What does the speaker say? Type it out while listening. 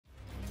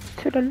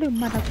Toodaloo,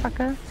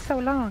 motherfucker. So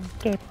long,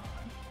 Gabe.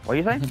 What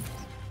you say?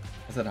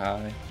 I said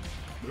hi.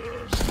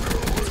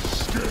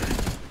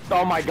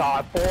 Oh my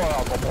god, 4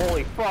 of them.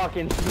 Holy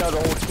fucking no,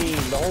 the whole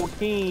team. The whole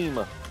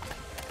team.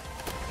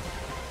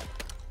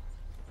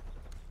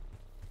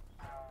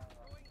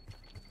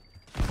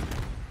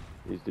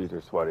 These dudes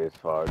are sweaty as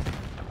fuck.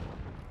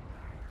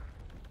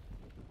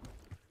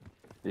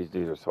 These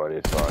dudes are sweaty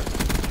as fuck.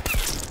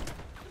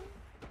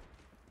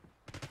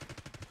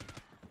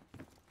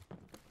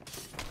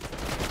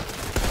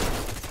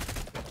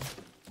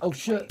 Oh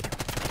shit.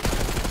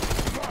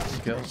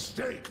 Go.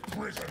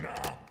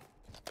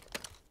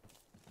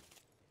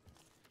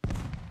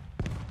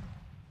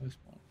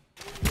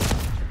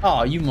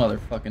 Oh, you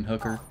motherfucking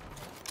hooker.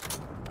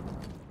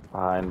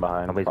 Behind.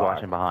 Nobody's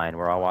watching behind.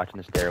 We're all watching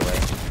the stairway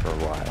for a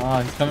while.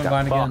 Oh, he's coming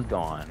behind again.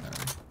 On.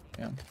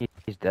 Yeah.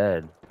 He's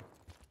dead.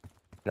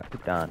 He got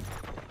pooped on.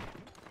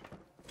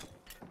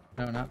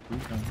 No, not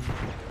pooped on.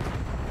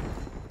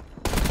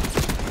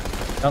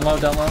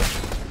 Down low.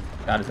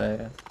 Got his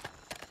ass.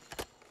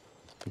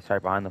 He's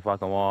right behind the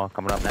fucking wall.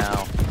 Coming up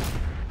now.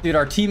 Dude,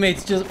 our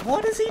teammates just...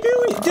 What is he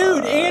doing?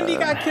 Dude, Andy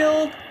got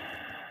killed.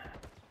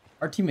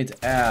 Our teammate's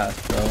ass,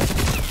 bro.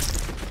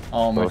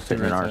 Oh, my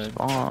sitting in our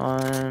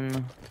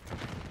spawn.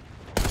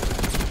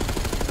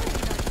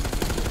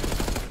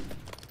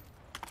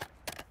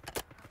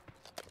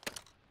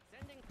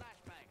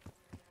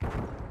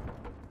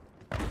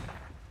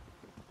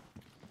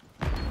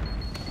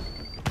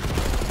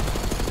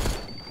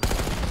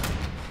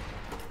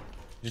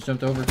 Just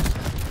jumped over.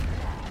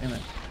 Damn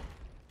it.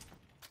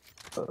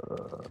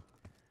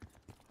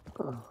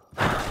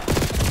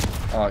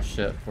 Oh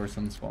shit, force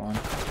them spawn.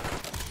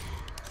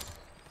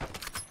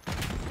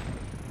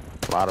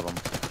 A lot of them.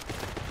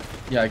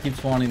 Yeah, I keep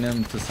spawning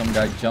them to some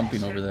guy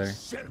jumping over there.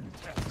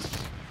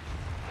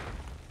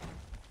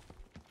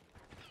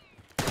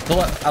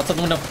 Outside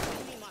the window.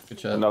 Good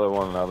shot. Another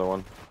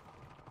one.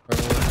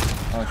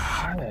 Oh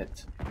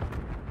shit.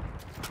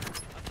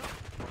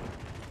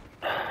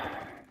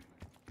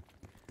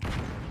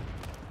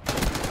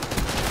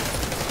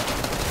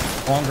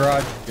 Long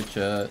garage. Good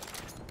shot.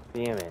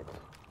 Damn it.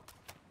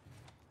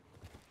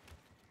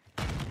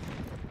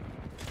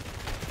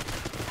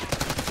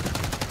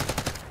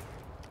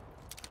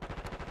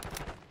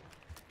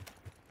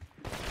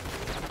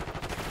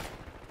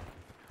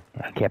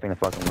 Yeah, capping the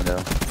fucking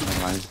window.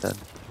 Mine's dead.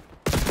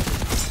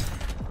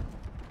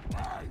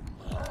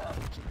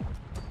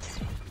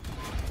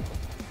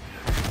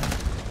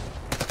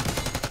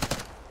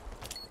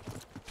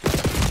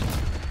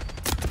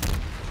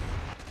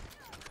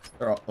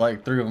 They're all,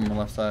 like 3 of them on the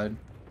left side.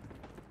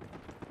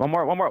 One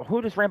more.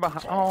 Who just ran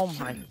behind? Oh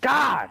my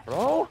god,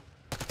 bro!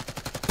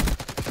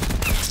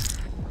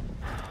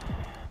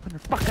 In their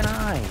fucking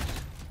eyes.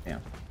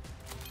 Damn.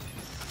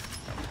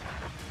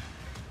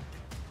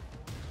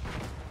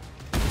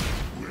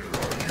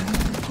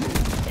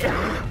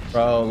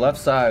 Bro, left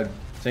side.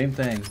 Same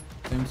thing.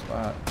 Same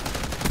spot.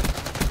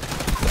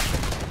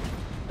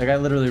 That guy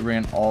literally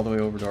ran all the way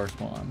over to our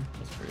spawn.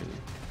 That's crazy.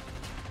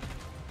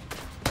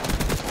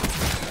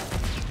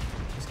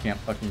 Just can't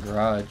fucking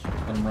garage.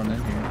 Let him run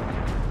in here.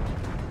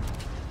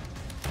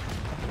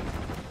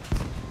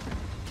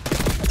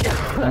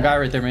 One guy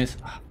right there, Mace.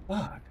 Oh,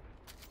 fuck.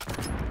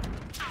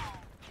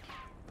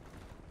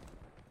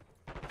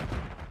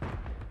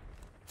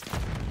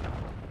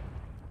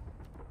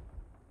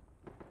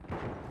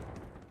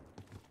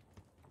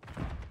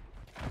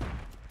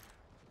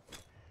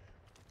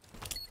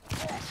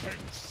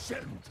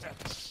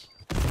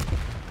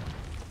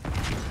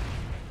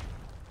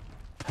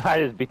 I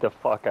just beat the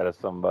fuck out of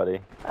somebody.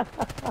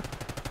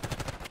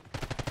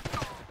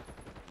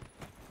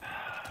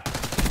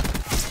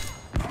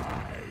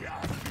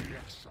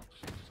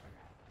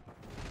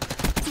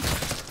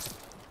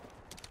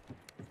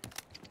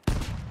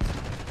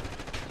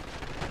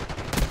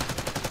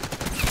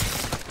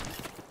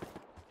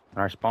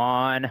 Our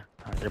spawn.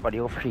 Everybody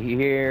over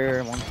here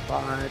in one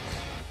spot.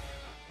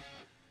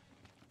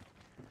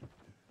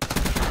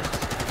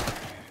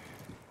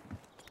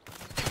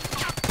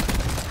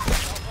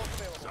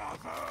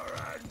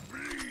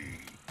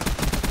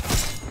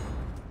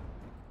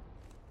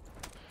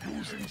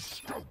 Using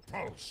scope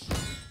pulse.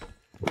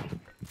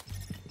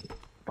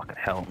 Fucking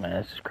hell,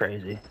 man, this is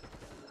crazy.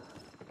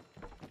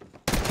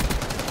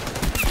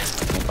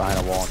 Behind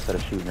a wall instead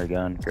of shooting her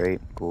gun. Great,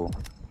 cool.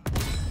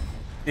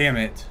 Damn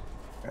it.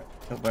 Got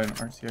killed by an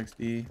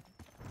RCXD.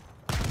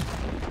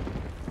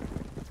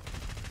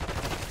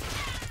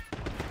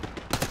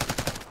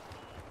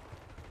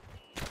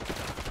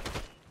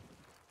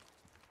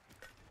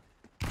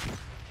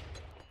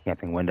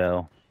 Camping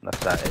window,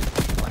 left side.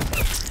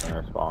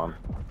 Center spawn.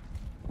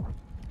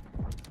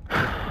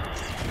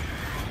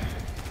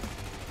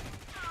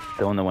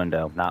 Still in the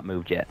window, not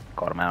moved yet.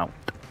 Caught him out.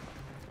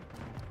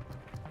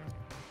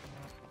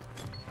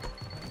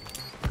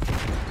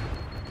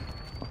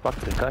 Oh, fuck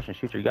the concussion,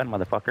 shoot your gun,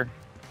 motherfucker.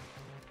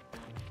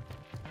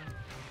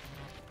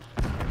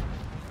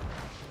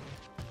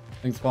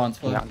 Thing spawns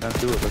flip. Not gonna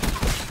do it.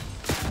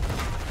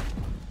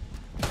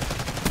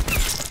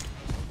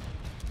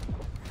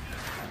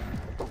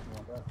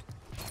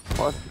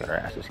 What? Got our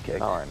asses kicked.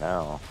 Not right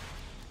now.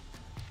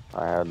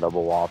 I had a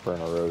double whopper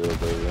and a rodeo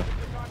burger.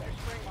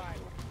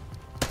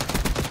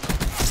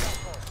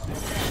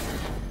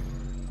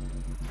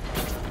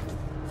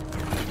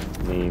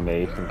 Me,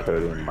 Mason,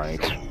 Cody, and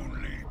Mike.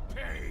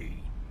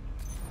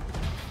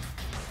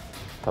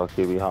 Tell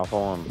QB hop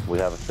on. We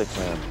have a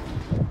 6-man.